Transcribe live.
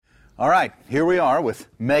All right, here we are with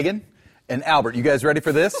Megan and Albert. You guys ready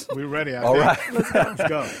for this? We're ready. All right. Let's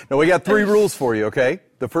go. Now, we got 3 rules for you, okay?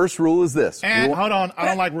 The first rule is this. And hold on, I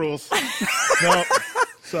don't like rules. No.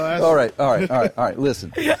 So that's... All right.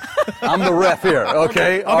 Listen, I'm the ref here,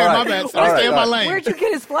 okay? Okay, my bad. So stay in my lane. Where'd you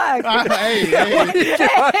get his flag?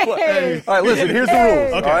 Hey. All right, listen, here's the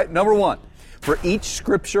rules. Okay. All right, number 1. For each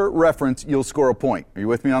scripture reference, you'll score a point. Are you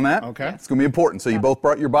with me on that? Okay. It's going to be important. So you both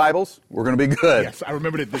brought your Bibles. We're going to be good. Yes, I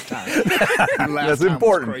remembered it this time. That's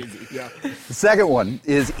important. Was crazy. Yeah. The second one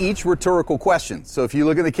is each rhetorical question. So if you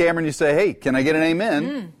look at the camera and you say, hey, can I get an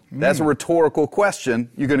amen? That's a rhetorical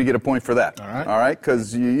question. You're going to get a point for that. All right. All right?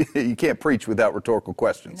 Because you can't preach without rhetorical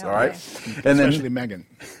questions. No all right? way. And Especially Megan.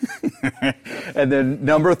 And then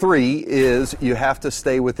number 3 is you have to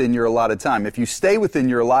stay within your allotted time. If you stay within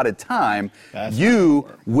your allotted time, you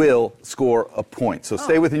will score a point. So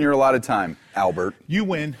stay within your allotted time, Albert. You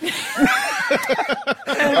win.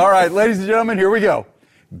 All right, ladies and gentlemen, here we go.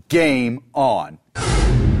 Game on.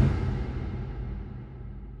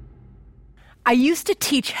 I used to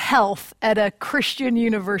teach health at a Christian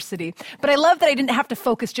university, but I love that I didn't have to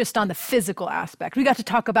focus just on the physical aspect. We got to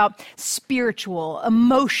talk about spiritual,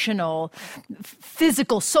 emotional,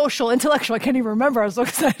 physical, social, intellectual. I can't even remember. I was so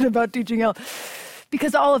excited about teaching health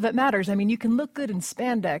because all of it matters. I mean, you can look good in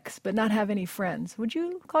spandex, but not have any friends. Would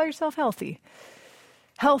you call yourself healthy?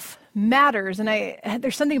 Health matters, and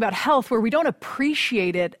there's something about health where we don't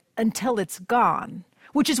appreciate it until it's gone.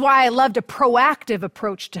 Which is why I loved a proactive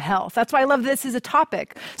approach to health. That's why I love this as a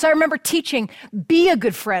topic. So I remember teaching, be a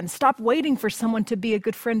good friend. Stop waiting for someone to be a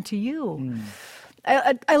good friend to you.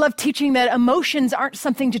 I love teaching that emotions aren't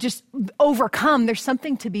something to just overcome. There's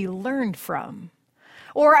something to be learned from.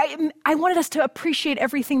 Or I wanted us to appreciate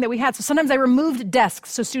everything that we had. So sometimes I removed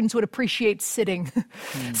desks so students would appreciate sitting.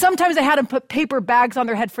 Sometimes I had them put paper bags on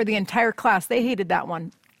their head for the entire class. They hated that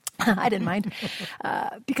one. I didn't mind,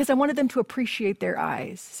 because I wanted them to appreciate their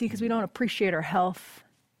eyes. See, because we don't appreciate our health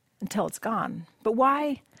until it's gone. But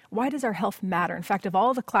why does our health matter? In fact, of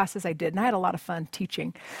all the classes I did, and I had a lot of fun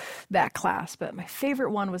teaching that class, but my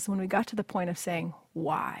favorite one was when we got to the point of saying,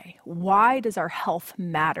 why? Why does our health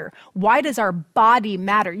matter? Why does our body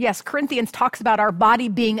matter? Yes, Corinthians talks about our body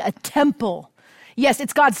being a temple. Yes,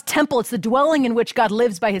 it's God's temple. It's the dwelling in which God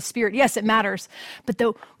lives by his Spirit. Yes, it matters. But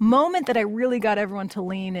the moment that I really got everyone to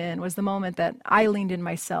lean in was the moment that I leaned in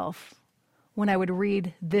myself when I would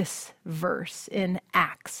read this verse in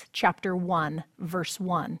Acts chapter 1, verse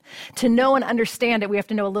 1. To know and understand it, we have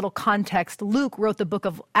to know a little context. Luke wrote the book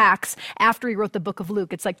of Acts after he wrote the book of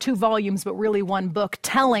Luke. It's like 2 volumes, but really one book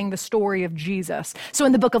telling the story of Jesus. So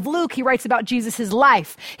in the book of Luke, he writes about Jesus'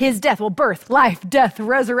 life, his death, birth, life, death,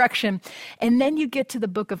 resurrection. And then you get to the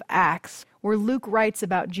book of Acts where Luke writes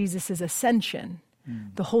about Jesus' ascension,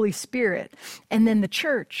 the Holy Spirit, and then the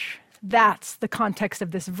church. That's the context of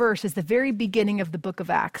this verse, is the very beginning of the book of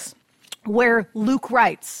Acts, where Luke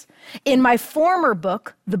writes, in my former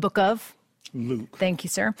book, the book of Luke. Thank you,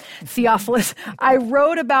 sir. Theophilus, I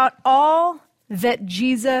wrote about all that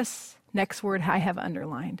Jesus, next word I have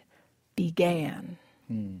underlined, began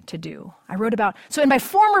to do. So in my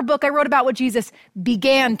former book, I wrote about what Jesus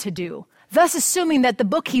began to do. Thus assuming that the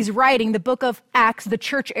book he's writing, the book of Acts, the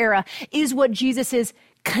church era, is what Jesus is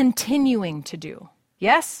continuing to do.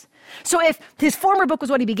 Yes? So if his former book was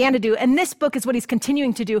what he began to do, and this book is what he's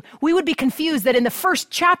continuing to do, we would be confused that in the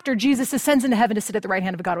first chapter, Jesus ascends into heaven to sit at the right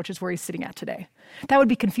hand of God, which is where he's sitting at today. That would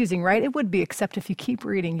be confusing, right? It would be, except if you keep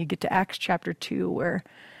reading, you get to Acts chapter 2, where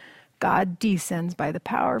God descends by the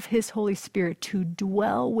power of his Holy Spirit to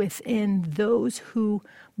dwell within those who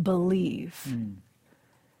believe.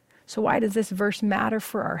 So why does this verse matter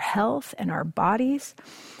for our health and our bodies?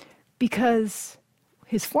 Because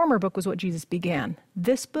his former book was what Jesus began.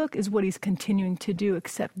 This book is what he's continuing to do,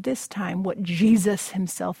 except this time what Jesus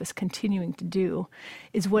himself is continuing to do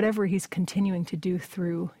is whatever he's continuing to do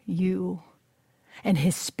through you and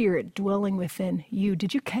his Spirit dwelling within you.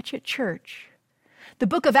 Did you catch it, church? The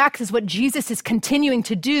book of Acts is what Jesus is continuing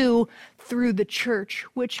to do through the church,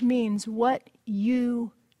 which means what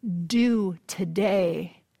you do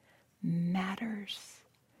today matters.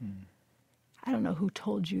 I don't know who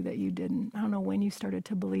told you that you didn't. I don't know when you started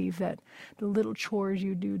to believe that the little chores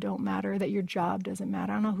you do don't matter, that your job doesn't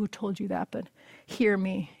matter. I don't know who told you that, but hear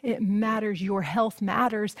me. It matters. Your health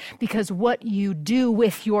matters because what you do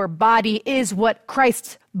with your body is what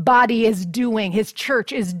Christ's body is doing, his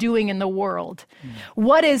church is doing in the world.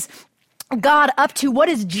 What is God up to? What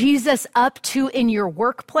is Jesus up to in your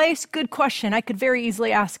workplace? Good question. I could very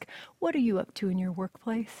easily ask, what are you up to in your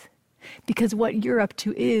workplace? Because what you're up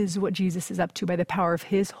to is what Jesus is up to by the power of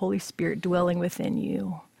his Holy Spirit dwelling within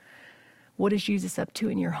you. What is Jesus up to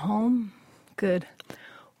in your home? Good.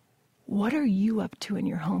 What are you up to in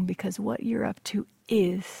your home? Because what you're up to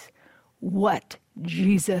is what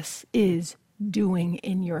Jesus is doing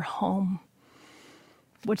in your home.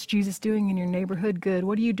 What's Jesus doing in your neighborhood? Good.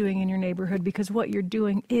 What are you doing in your neighborhood? Because what you're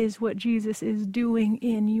doing is what Jesus is doing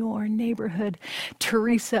in your neighborhood.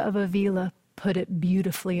 Teresa of Avila put it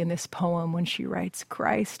beautifully in this poem when she writes,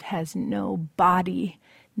 Christ has no body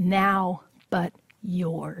now but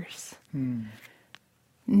yours.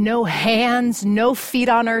 No hands, no feet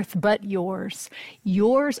on earth but yours.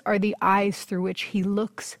 Yours are the eyes through which he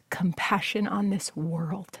looks compassion on this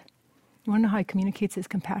world. You want to know how he communicates his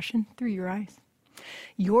compassion? Through your eyes.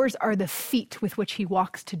 Yours are the feet with which he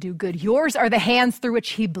walks to do good. Yours are the hands through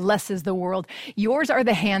which he blesses the world. Yours are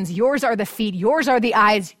the hands. Yours are the feet. Yours are the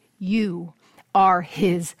eyes. You are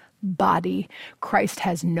his body. Christ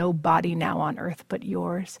has no body now on earth but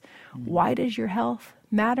yours. Why does your health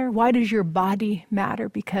matter? Why does your body matter?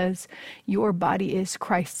 Because your body is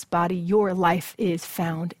Christ's body. Your life is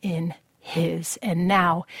found in his. And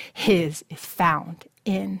now his is found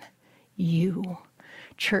in you.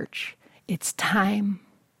 Church, it's time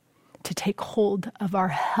to take hold of our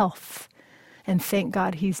health. And thank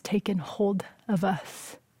God he's taken hold of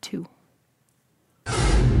us too.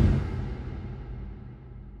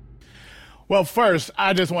 Well, first,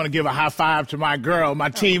 I just want to give a high five to my girl, my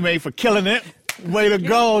teammate, for killing it. Way to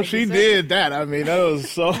go. She did that. I mean, that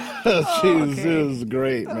was so, it was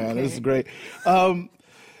great, man. It was great.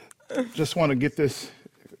 Just want to get this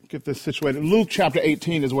situated. Luke chapter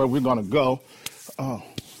 18 is where we're going to go.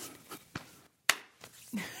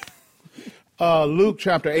 Luke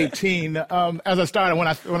chapter 18. As I started,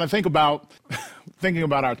 when I think about thinking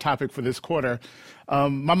about our topic for this quarter,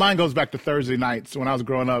 my mind goes back to Thursday nights. When I was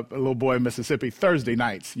growing up, a little boy in Mississippi, Thursday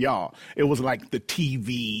nights, y'all, it was like the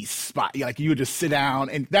TV spot. Like you would just sit down,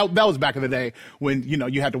 and that was back in the day when,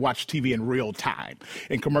 you had to watch TV in real time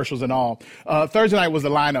and commercials and all. Thursday night was the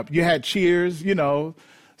lineup. You had Cheers,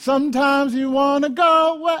 sometimes you want to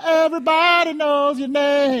go where everybody knows your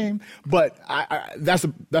name. But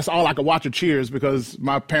that's all I could watch of Cheers, because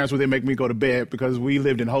my parents would then make me go to bed because we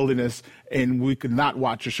lived in holiness and we could not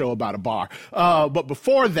watch a show about a bar. But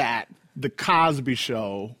before that, The Cosby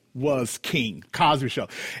Show was king. Cosby Show.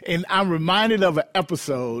 And I'm reminded of an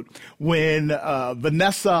episode when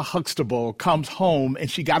Vanessa Huxtable comes home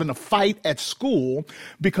and she got in a fight at school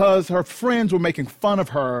because her friends were making fun of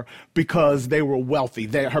her because they were wealthy.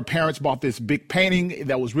 Her parents bought this big painting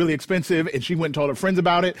that was really expensive, and she went and told her friends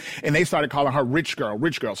about it, and they started calling her rich girl,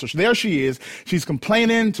 rich girl. So there she is. She's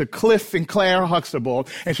complaining to Cliff and Claire Huxtable,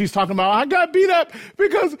 and she's talking about, I got beat up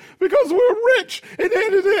because we're rich.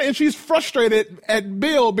 And she's frustrated at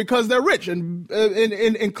Bill because they're rich. And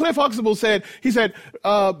Cliff Huxtable said,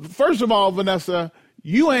 first of all, Vanessa,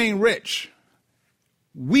 you ain't rich.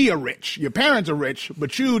 We are rich. Your parents are rich,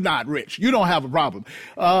 but you not rich. You don't have a problem.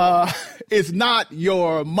 It's not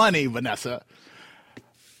your money, Vanessa.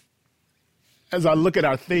 As I look at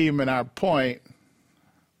our theme and our point,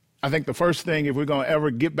 I think the first thing, if we're going to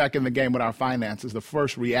ever get back in the game with our finances, the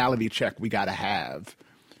first reality check we got to have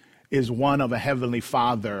is one of a Heavenly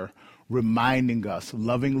Father reminding us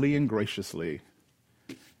lovingly and graciously,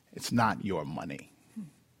 it's not your money.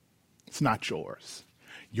 It's not yours.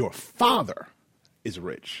 Your Father is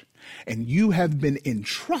rich, and you have been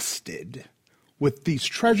entrusted with these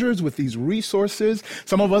treasures, with these resources.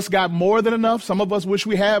 Some of us got more than enough. Some of us wish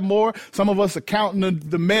we had more. Some of us are counting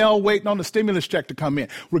the mail, waiting on the stimulus check to come in.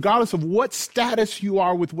 Regardless of what status you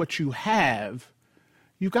are with what you have,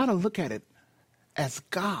 you've got to look at it as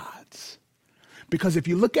God's. Because if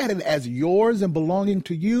you look at it as yours and belonging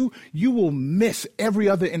to you, you will miss every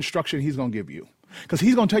other instruction he's going to give you. Because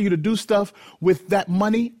he's going to tell you to do stuff with that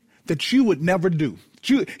money that you would never do.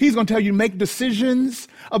 He's going to tell you to make decisions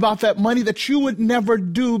about that money that you would never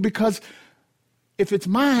do, because if it's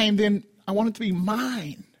mine, then I want it to be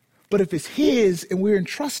mine. But if it's his and we're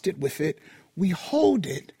entrusted with it, we hold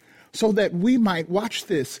it so that we might, watch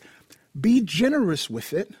this, be generous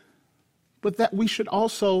with it, but that we should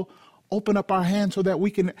also open up our hands so that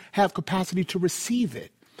we can have capacity to receive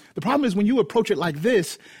it. The problem is when you approach it like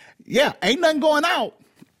this, ain't nothing going out,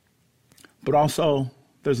 but also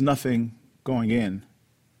there's nothing going in.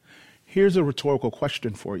 Here's a rhetorical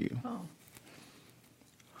question for you.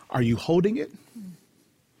 Are you holding it,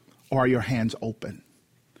 or are your hands open?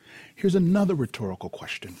 Here's another rhetorical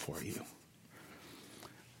question for you.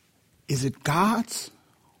 Is it God's,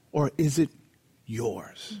 or is it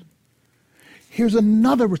yours? Here's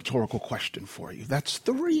another rhetorical question for you. That's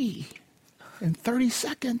 3 in 30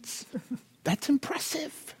 seconds. That's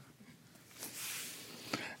impressive.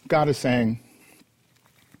 God is saying,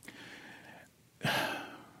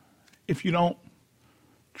 if you don't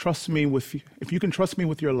trust me if you can trust me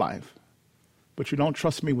with your life, but you don't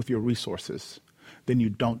trust me with your resources, then you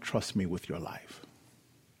don't trust me with your life.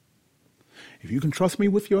 If you can trust me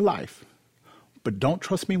with your life, but don't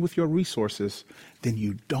trust me with your resources, then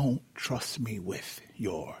you don't trust me with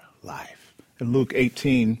your life. In Luke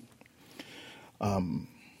 18,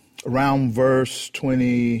 around verse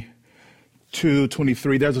 22,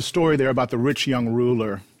 23, there's a story there about the rich young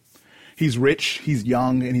ruler. He's rich, he's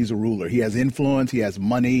young, and he's a ruler. He has influence, he has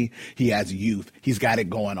money, he has youth. He's got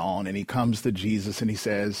it going on. And he comes to Jesus and he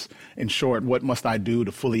says, in short, what must I do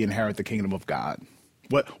to fully inherit the kingdom of God?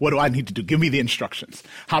 What do I need to do? Give me the instructions.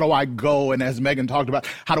 How do I go? And as Megan talked about,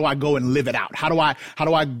 how do I go and live it out? How do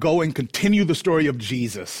I go and continue the story of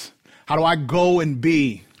Jesus? How do I go and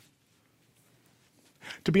be?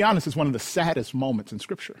 To be honest, it's one of the saddest moments in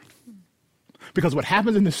Scripture. Because what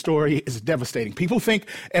happens in this story is devastating. People think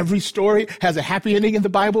every story has a happy ending in the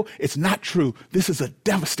Bible. It's not true. This is a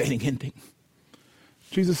devastating ending.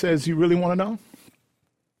 Jesus says, you really want to know?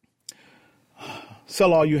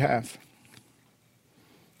 Sell all you have.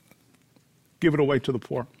 Give it away to the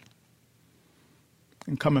poor.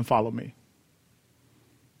 And come and follow me.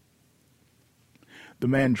 The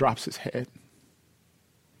man drops his head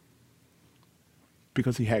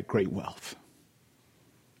because he had great wealth.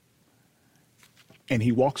 And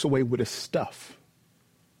he walks away with his stuff.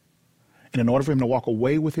 And in order for him to walk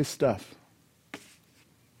away with his stuff,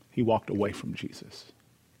 he walked away from Jesus.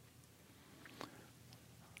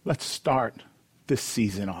 Let's start this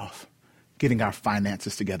season off getting our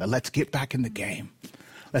finances together. Let's get back in the game.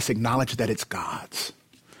 Let's acknowledge that it's God's.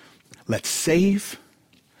 Let's save.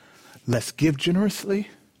 Let's give generously.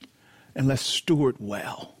 And let's steward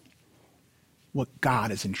well what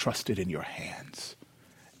God has entrusted in your hands.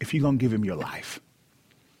 If you're going to give him your life,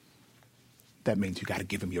 that means you got to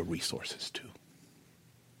give him your resources too.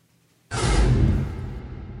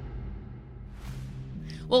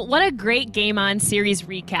 Well, what a great Game On series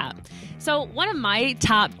recap. So one of my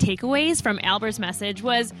top takeaways from Albert's message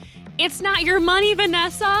was, it's not your money,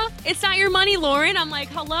 Vanessa. It's not your money, Lauren. I'm like,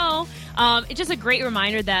 hello. It's just a great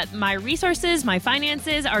reminder that my resources, my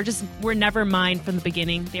finances were never mine from the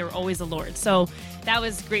beginning. They were always the Lord's. So that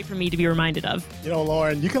was great for me to be reminded of. You know,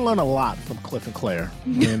 Lauren, you can learn a lot from Cliff and Claire. I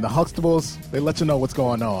mean, the Huxtables, they let you know what's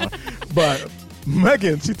going on. But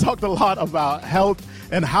Megan, she talked a lot about health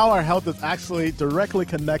and how our health is actually directly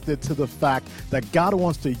connected to the fact that God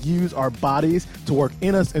wants to use our bodies to work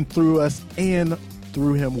in us and through us and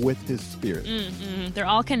through him with his Spirit. They're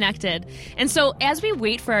all connected. And so as we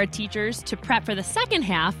wait for our teachers to prep for the second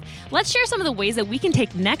half, let's share some of the ways that we can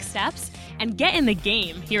take next steps and get in the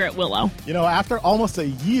game here at Willow. You know, after almost a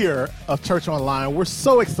year of church online, we're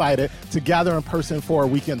so excited to gather in person for our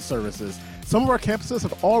weekend services. Some of our campuses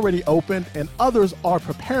have already opened and others are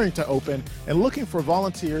preparing to open and looking for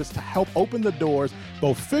volunteers to help open the doors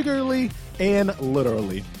both figuratively and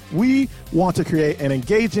literally. We want to create an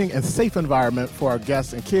engaging and safe environment for our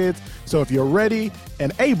guests and kids. So if you're ready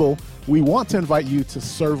and able, we want to invite you to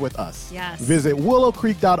serve with us. Yes. Visit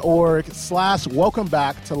willowcreek.org/welcome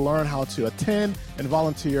back to learn how to attend and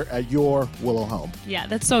volunteer at your Willow home. Yeah,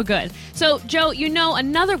 that's so good. So, Joe, you know,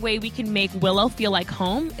 another way we can make Willow feel like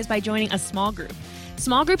home is by joining a small group.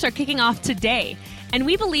 Small groups are kicking off today, and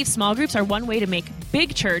we believe small groups are one way to make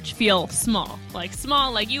big church feel small like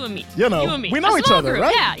you and me. You know, you and me. we know a each small other, group.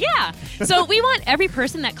 right? Yeah. So we want every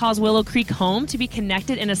person that calls Willow Creek home to be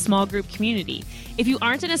connected in a small group community. If you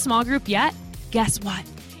aren't in a small group yet, guess what?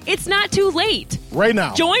 It's not too late. Right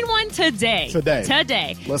now. Join one today.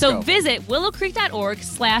 Today. Let's so go. Visit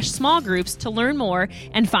willowcreek.org/small groups to learn more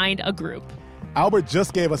and find a group. Albert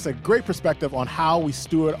just gave us a great perspective on how we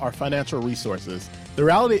steward our financial resources. The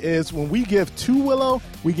reality is when we give to Willow,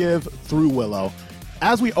 we give through Willow.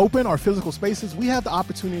 As we open our physical spaces, we have the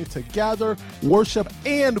opportunity to gather, worship,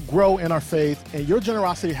 and grow in our faith, and your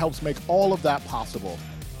generosity helps make all of that possible.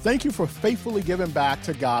 Thank you for faithfully giving back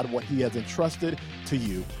to God what he has entrusted to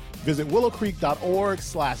you. Visit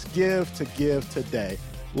willowcreek.org/give to give today.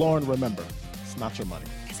 Lauren, remember, it's not your money.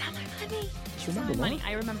 Is that my money? Just remember, money.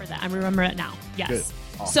 I remember that. I remember it now. Yes. Good.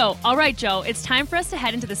 Awesome. So, all right, Joe, it's time for us to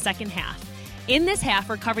head into the second half. In this half,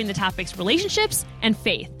 we're covering the topics relationships and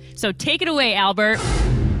faith. So take it away, Albert.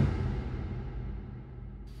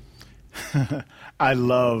 I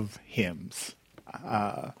love hymns.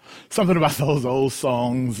 Something about those old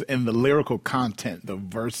songs and the lyrical content, the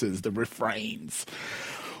verses, the refrains.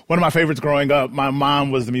 One of my favorites growing up, my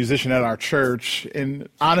mom was the musician at our church, and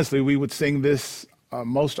honestly, we would sing this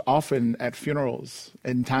most often at funerals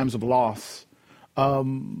in times of loss.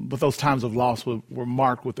 But those times of loss were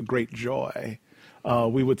marked with a great joy.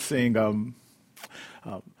 We would sing,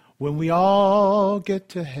 When we all get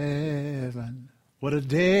to heaven, what a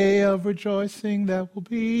day of rejoicing that will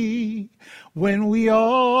be. When we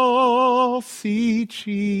all see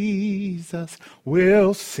Jesus,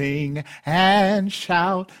 we'll sing and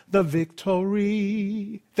shout the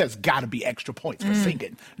victory. There's got to be extra points for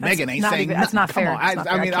singing. Megan ain't saying nothing. That's not Come fair. on.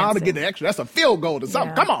 I mean, I ought to get the extra. That's a field goal to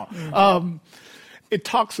something. Yeah. Come on. It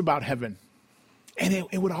talks about heaven. And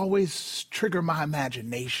it would always trigger my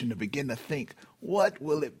imagination to begin to think, what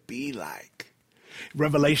will it be like?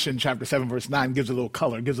 Revelation chapter 7, verse 9 gives a little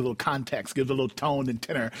color, gives a little context, gives a little tone and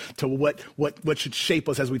tenor to what should shape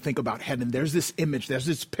us as we think about heaven. There's this image, there's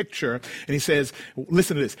this picture, and he says,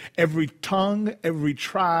 listen to this, every tongue, every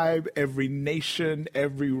tribe, every nation,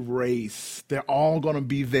 every race, they're all going to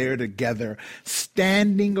be there together,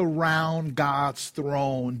 standing around God's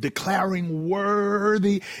throne, declaring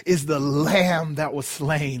worthy is the Lamb that was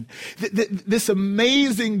slain. This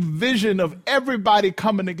amazing vision of everybody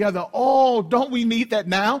coming together. Oh, don't we need that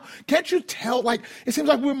now? Can't you tell? Like, it seems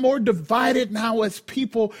like we're more divided now as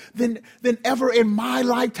people than ever in my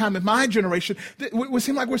lifetime, in my generation. We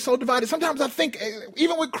seem like we're so divided. Sometimes I think,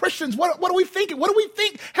 even with Christians, what are we thinking? What do we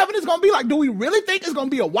think heaven is going to be like? Do we really think it's going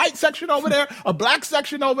to be a white section over there, a black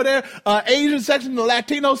section over there, Asian section, the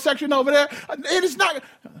Latino section over there? It is not.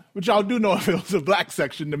 But y'all do know if it was a black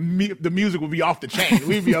section, the music would be off the chain.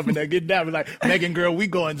 We'd be up in there getting down. We're like, Megan, girl, we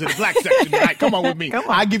going to the black section tonight. Come on with me.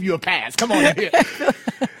 I'll give you a pass. Come on in here.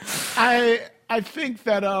 I think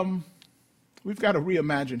that we've got to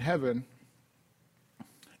reimagine heaven.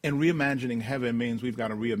 And reimagining heaven means we've got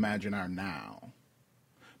to reimagine our now.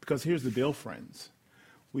 Because here's the deal, friends.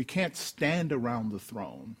 We can't stand around the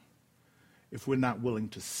throne if we're not willing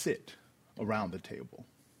to sit around the table.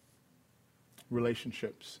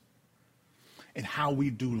 Relationships and how we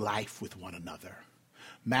do life with one another.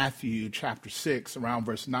 Matthew chapter 6, around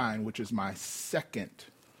verse 9, which is my second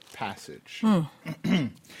passage.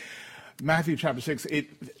 Matthew chapter 6,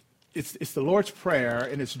 it's the Lord's Prayer,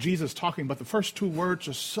 and it's Jesus talking, but the first two words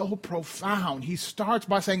are so profound. He starts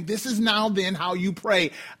by saying, this is now then how you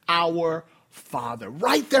pray, our Father.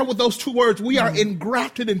 Right there with those two words, we are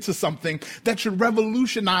engrafted into something that should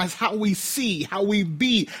revolutionize how we see, how we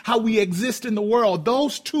be, how we exist in the world.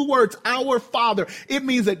 Those two words, our Father, it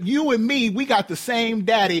means that you and me, we got the same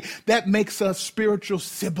daddy. That makes us spiritual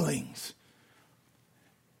siblings.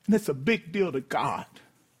 And it's a big deal to God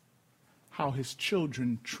how his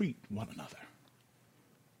children treat one another.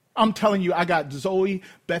 I'm telling you, I got Zoe,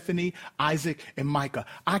 Bethany, Isaac, and Micah.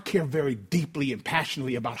 I care very deeply and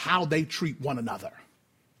passionately about how they treat one another.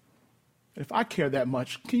 If I care that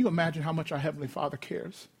much, can you imagine how much our Heavenly Father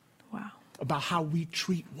cares? Wow. About how we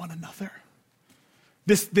treat one another?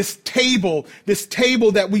 This table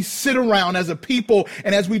that we sit around as a people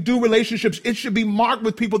and as we do relationships, it should be marked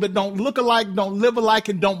with people that don't look alike, don't live alike,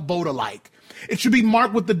 and don't vote alike. It should be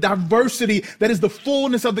marked with the diversity that is the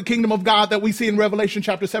fullness of the kingdom of God that we see in Revelation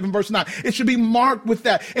chapter 7, verse 9. It should be marked with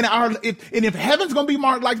that. And if heaven's going to be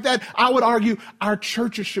marked like that, I would argue our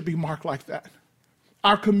churches should be marked like that.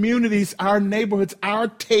 Our communities, our neighborhoods, our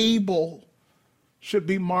table should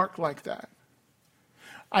be marked like that.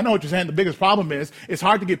 I know what you're saying. The biggest problem is it's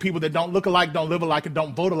hard to get people that don't look alike, don't live alike, and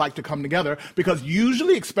don't vote alike to come together because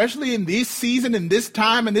usually, especially in this season, in this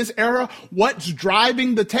time, in this era, what's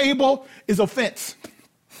driving the table is offense.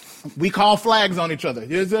 We call flags on each other.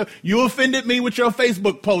 You offended me with your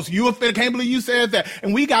Facebook post. You offended, can't believe you said that.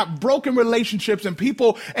 And we got broken relationships and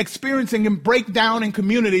people experiencing and breakdown in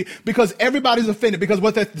community because everybody's offended. Because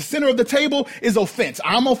what's at the center of the table is offense.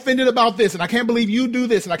 I'm offended about this, and I can't believe you do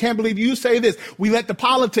this, and I can't believe you say this. We let the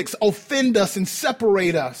politics offend us and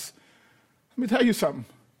separate us. Let me tell you something.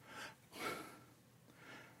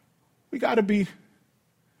 We got to be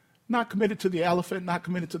not committed to the elephant, not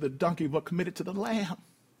committed to the donkey, but committed to the lamb.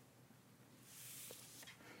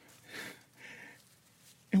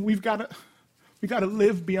 And we got to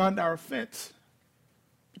live beyond our offense.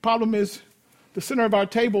 The problem is the center of our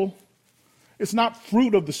table is not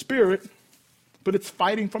fruit of the Spirit, but it's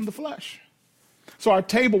fighting from the flesh. So our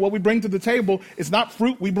table, what we bring to the table, is not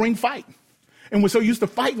fruit, we bring fight. And we're so used to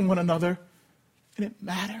fighting one another, and it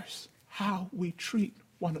matters how we treat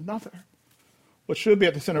one another. What should be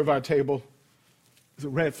at the center of our table is a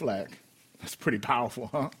red flag. That's pretty powerful,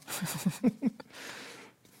 huh?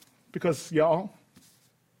 Because, y'all,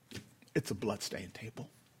 it's a bloodstained table.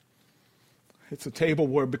 It's a table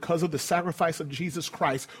where because of the sacrifice of Jesus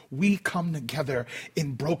Christ, we come together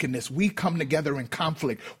in brokenness. We come together in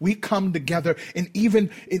conflict. We come together in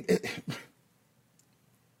even in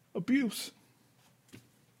abuse,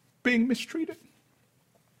 being mistreated.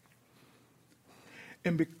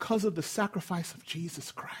 And because of the sacrifice of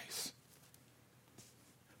Jesus Christ,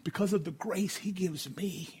 because of the grace he gives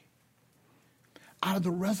me. Out of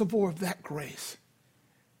the reservoir of that grace,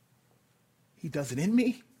 he does it in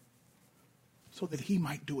me so that he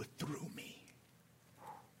might do it through me.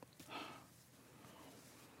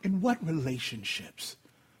 In what relationships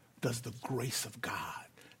does the grace of God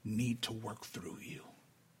need to work through you?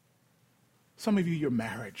 Some of you, your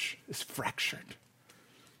marriage is fractured.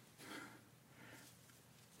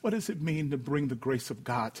 What does it mean to bring the grace of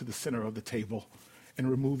God to the center of the table and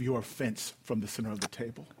remove your offense from the center of the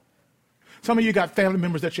table? Some of you got family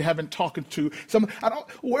members that you haven't talked to.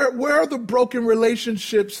 Where are the broken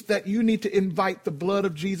relationships that you need to invite the blood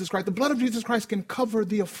of Jesus Christ? The blood of Jesus Christ can cover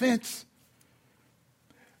the offense.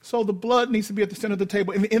 So the blood needs to be at the center of the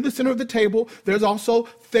table. And in the center of the table, there's also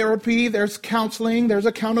therapy, there's counseling, there's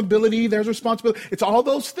accountability, there's responsibility. It's all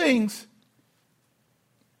those things.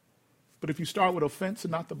 But if you start with offense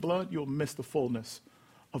and not the blood, you'll miss the fullness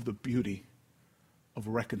of the beauty of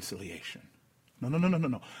reconciliation.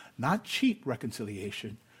 No. Not cheap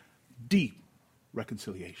reconciliation, deep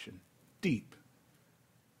reconciliation. Deep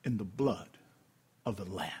in the blood of the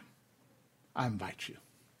Lamb. I invite you.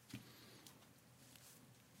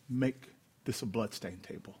 Make this a bloodstained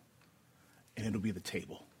table, and it'll be the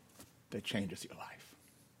table that changes your life.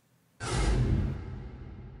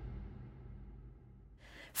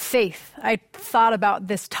 Faith. I thought about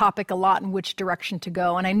this topic a lot and which direction to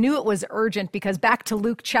go. And I knew it was urgent because back to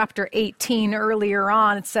Luke chapter 18 earlier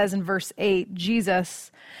on, it says in verse 8,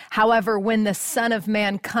 Jesus, however, when the Son of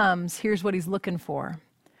Man comes, here's what he's looking for.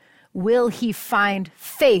 Will he find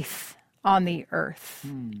faith on the earth?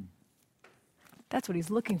 That's what he's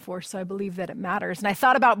looking for, so I believe that it matters. And I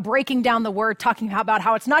thought about breaking down the word, talking about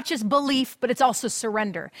how it's not just belief, but it's also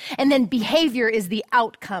surrender. And then behavior is the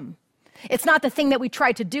outcome. It's not the thing that we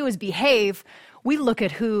try to do is behave. We look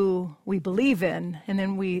at who we believe in, and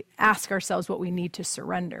then we ask ourselves what we need to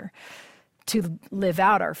surrender to live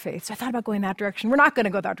out our faith. So I thought about going that direction. We're not going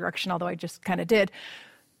to go that direction, although I just kind of did.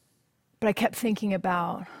 But I kept thinking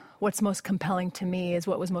about what's most compelling to me is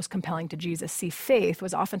what was most compelling to Jesus. See, faith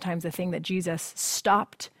was oftentimes the thing that Jesus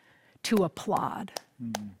stopped to applaud.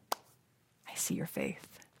 I see your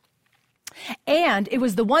faith. And it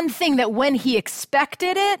was the one thing that when he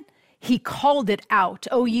expected it, he called it out.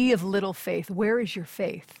 O ye of little faith, where is your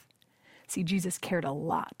faith? See, Jesus cared a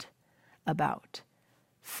lot about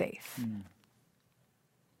faith.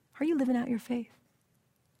 Are you living out your faith?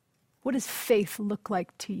 What does faith look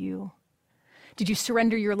like to you? Did you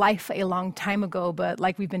surrender your life a long time ago, but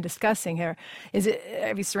like we've been discussing here,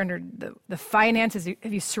 have you surrendered the finances?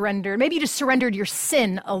 Have you surrendered, maybe you just surrendered your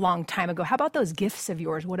sin a long time ago. How about those gifts of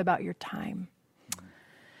yours? What about your time?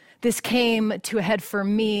 This came to a head for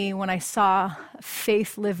me when I saw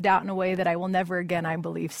faith lived out in a way that I will never again, I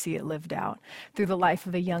believe, see it lived out through the life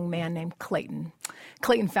of a young man named Clayton.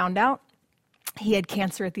 Clayton found out he had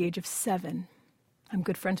cancer at the age of 7. I'm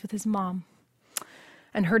good friends with his mom.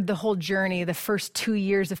 And heard the whole journey, the first 2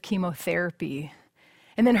 years of chemotherapy.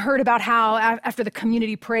 And then heard about how after the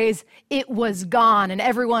community praise, it was gone and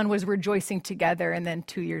everyone was rejoicing together. And then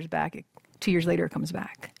 2 years later, it comes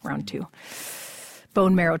back, round 2.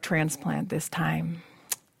 Bone marrow transplant this time.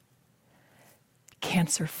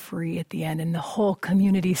 Cancer-free at the end, and the whole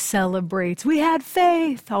community celebrates. We had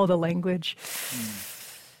faith, all the language.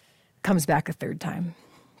 Comes back a third time.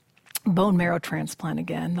 Bone marrow transplant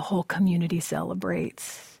again. The whole community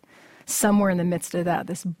celebrates. Somewhere in the midst of that,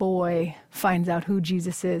 this boy finds out who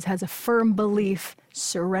Jesus is, has a firm belief,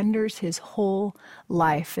 surrenders his whole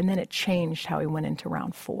life, and then it changed how he went into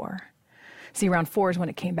round 4. See, round 4 is when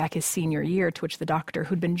it came back his senior year, to which the doctor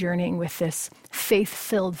who'd been journeying with this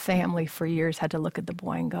faith-filled family for years had to look at the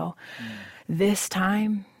boy and go, this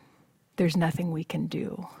time, there's nothing we can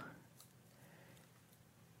do.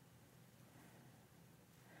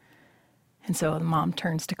 And so the mom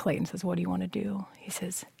turns to Clayton and says, what do you want to do? He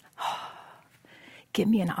says, get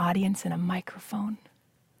me an audience and a microphone.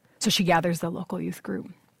 So she gathers the local youth group.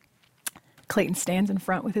 Clayton stands in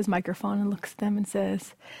front with his microphone and looks at them and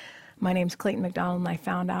says, my name's Clayton McDonald, and I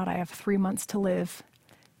found out I have 3 months to live.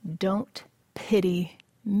 Don't pity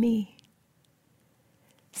me.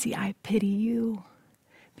 See, I pity you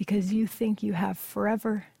because you think you have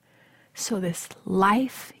forever. So this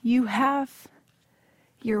life you have,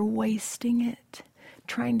 you're wasting it,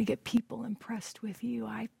 trying to get people impressed with you.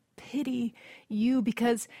 I pity you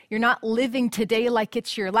because you're not living today like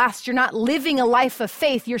it's your last. You're not living a life of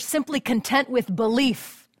faith. You're simply content with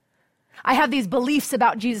belief. I have these beliefs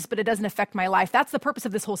about Jesus, but it doesn't affect my life. That's the purpose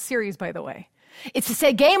of this whole series, by the way. It's to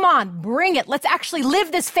say, game on, bring it. Let's actually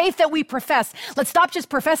live this faith that we profess. Let's stop just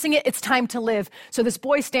professing it. It's time to live. So this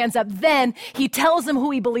boy stands up. Then he tells them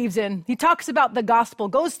who he believes in. He talks about the gospel,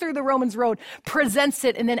 goes through the Romans road, presents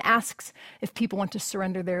it, and then asks if people want to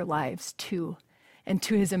surrender their lives too. And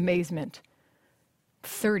to his amazement,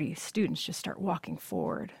 30 students just start walking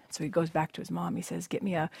forward. So he goes back to his mom. He says, get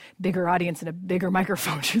me a bigger audience and a bigger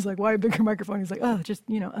microphone. She's like, why a bigger microphone? He's like, oh, just,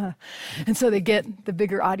 And so they get the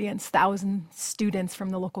bigger audience, 1,000 students from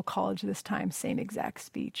the local college this time, same exact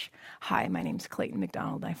speech. Hi, my name's Clayton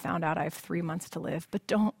McDonald. I found out I have 3 months to live, but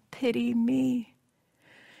don't pity me.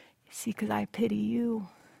 See, because I pity you.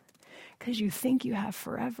 Because you think you have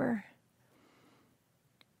forever.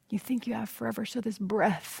 You think you have forever. So this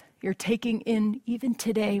breath you're taking in even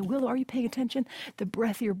today, Will, are you paying attention? The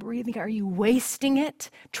breath you're breathing, are you wasting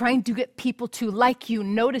it? Trying to get people to like you,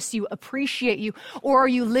 notice you, appreciate you? Or are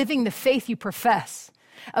you living the faith you profess?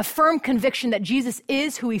 A firm conviction that Jesus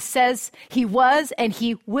is who he says he was and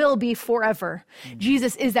he will be forever.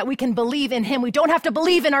 Jesus is that we can believe in him. We don't have to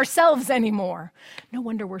believe in ourselves anymore. No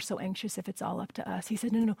wonder we're so anxious if it's all up to us. He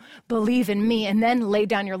said, no, believe in me and then lay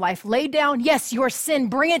down your life. Lay down, yes, your sin,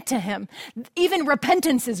 bring it to him. Even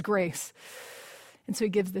repentance is grace. And so he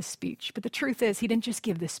gives this speech. But the truth is, he didn't just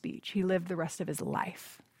give this speech. He lived the rest of his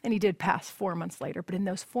life. And he did pass 4 months later. But in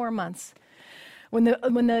those 4 months, when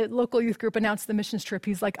the local youth group announced the missions trip,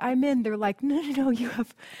 he's like, I'm in. They're like, no, you have.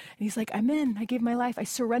 And he's like, I'm in. I gave my life. I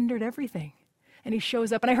surrendered everything. And he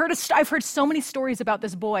shows up. And I've heard so many stories about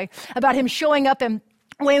this boy, about him showing up and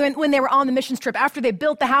when they were on the missions trip, after they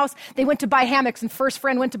built the house, they went to buy hammocks, and first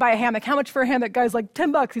friend went to buy a hammock. How much for a hammock? Guy's like,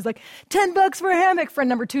 $10. He's like, $10 for a hammock. Friend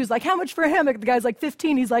number 2 is like, how much for a hammock? The guy's like,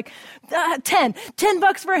 15. He's like, 10.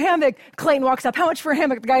 $10 for a hammock. Clayton walks up. How much for a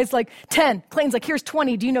hammock? The guy's like, 10. Clayton's like, here's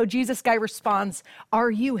 20. Do you know Jesus? Guy responds,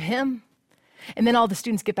 are you him? And then all the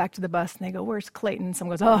students get back to the bus, and they go, where's Clayton?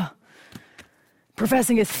 Someone goes,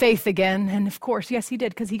 professing his faith again. And of course, yes, he did,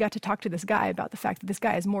 because he got to talk to this guy about the fact that this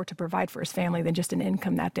guy has more to provide for his family than just an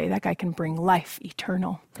income that day. That guy can bring life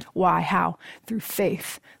eternal. Why? How? Through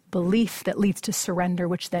faith. Belief that leads to surrender,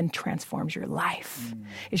 which then transforms your life.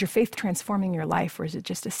 Is your faith transforming your life, or is it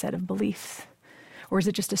just a set of beliefs? Or is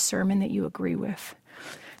it just a sermon that you agree with?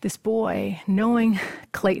 This boy, knowing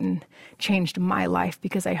Clayton, changed my life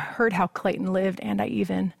because I heard how Clayton lived, and I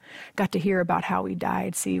even got to hear about how he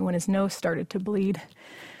died. See, when his nose started to bleed,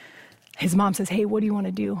 his mom says, hey, what do you want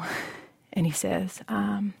to do? And he says,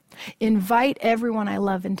 invite everyone I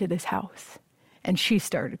love into this house. And she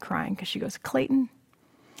started crying because she goes, Clayton,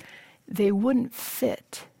 they wouldn't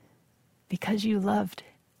fit because you loved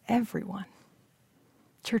everyone.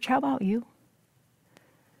 Church, how about you?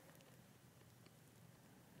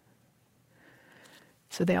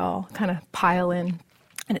 So they all kind of pile in.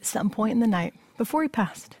 And at some point in the night, before he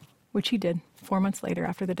passed, which he did 4 months later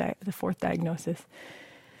after the fourth diagnosis,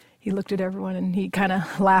 he looked at everyone and he kind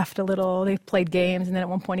of laughed a little. They played games, and then at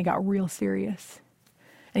one point he got real serious.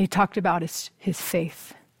 And he talked about his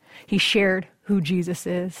faith. He shared who Jesus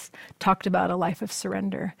is, talked about a life of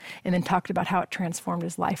surrender, and then talked about how it transformed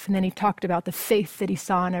his life. And then he talked about the faith that he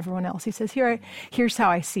saw in everyone else. He says, here's how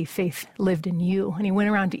I see faith lived in you. And he went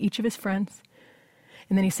around to each of his friends.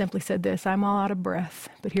 And then he simply said this, I'm all out of breath,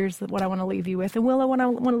 but here's what I want to leave you with. And Will, what I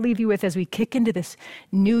want to leave you with as we kick into this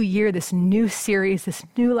new year, this new series, this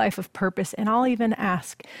new life of purpose, and I'll even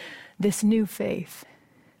ask, this new faith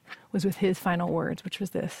was with his final words, which was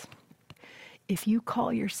this. If you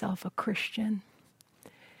call yourself a Christian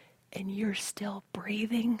and you're still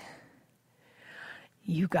breathing,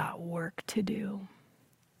 you got work to do.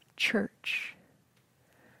 Church,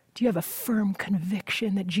 do you have a firm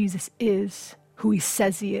conviction that Jesus is who he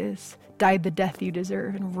says he is, died the death you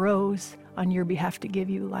deserve, and rose on your behalf to give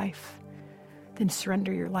you life? Then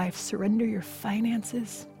surrender your life, surrender your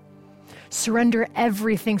finances, surrender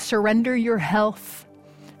everything, surrender your health,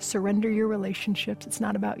 surrender your relationships. It's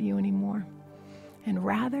not about you anymore. And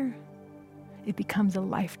rather, it becomes a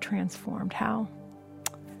life transformed. How?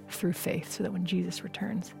 Through faith, so that when Jesus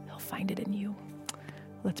returns, he'll find it in you.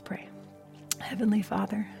 Let's pray. Heavenly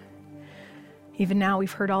Father, even now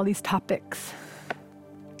we've heard all these topics.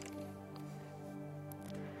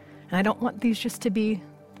 And I don't want these just to be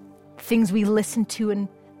things we listen to and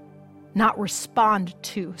not respond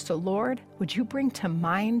to. So Lord, would you bring to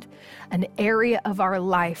mind an area of our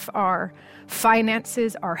life, our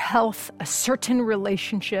finances, our health, a certain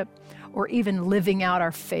relationship, or even living out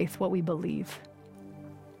our faith, what we believe?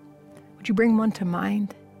 Would you bring one to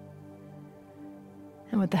mind?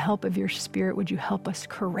 And with the help of your Spirit, would you help us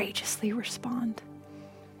courageously respond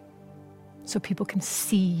so people can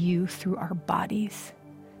see you through our bodies,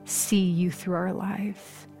 see you through our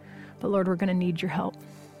lives? But Lord, we're going to need your help.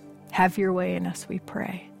 Have your way in us, we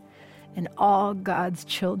pray. And all God's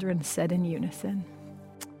children said in unison,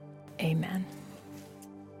 amen.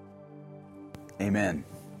 Amen.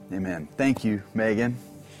 Amen. Thank you, Megan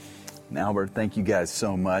and Albert. Thank you guys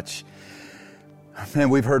so much. Man,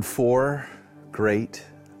 we've heard 4 great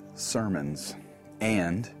sermons,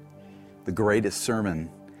 and the greatest sermon,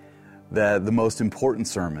 the most important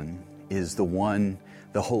sermon, is the one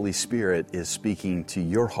the Holy Spirit is speaking to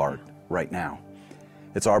your heart right now.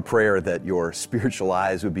 It's our prayer that your spiritual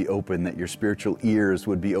eyes would be open, that your spiritual ears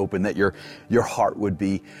would be open, that your heart would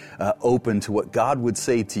be open to what God would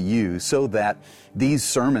say to you, so that these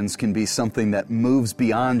sermons can be something that moves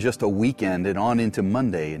beyond just a weekend and on into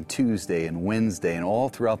Monday and Tuesday and Wednesday and all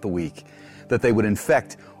throughout the week, that they would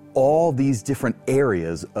infect all these different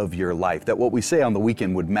areas of your life, that what we say on the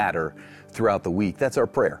weekend would matter throughout the week. That's our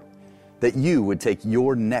prayer, that you would take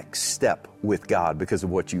your next step with God because of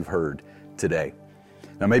what you've heard today.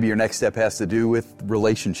 Now, maybe your next step has to do with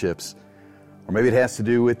relationships, or maybe it has to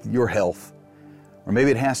do with your health, or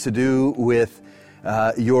maybe it has to do with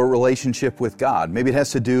your relationship with God. Maybe it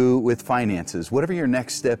has to do with finances. Whatever your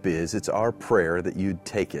next step is, it's our prayer that you'd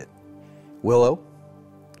take it. Willow,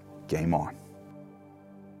 game on.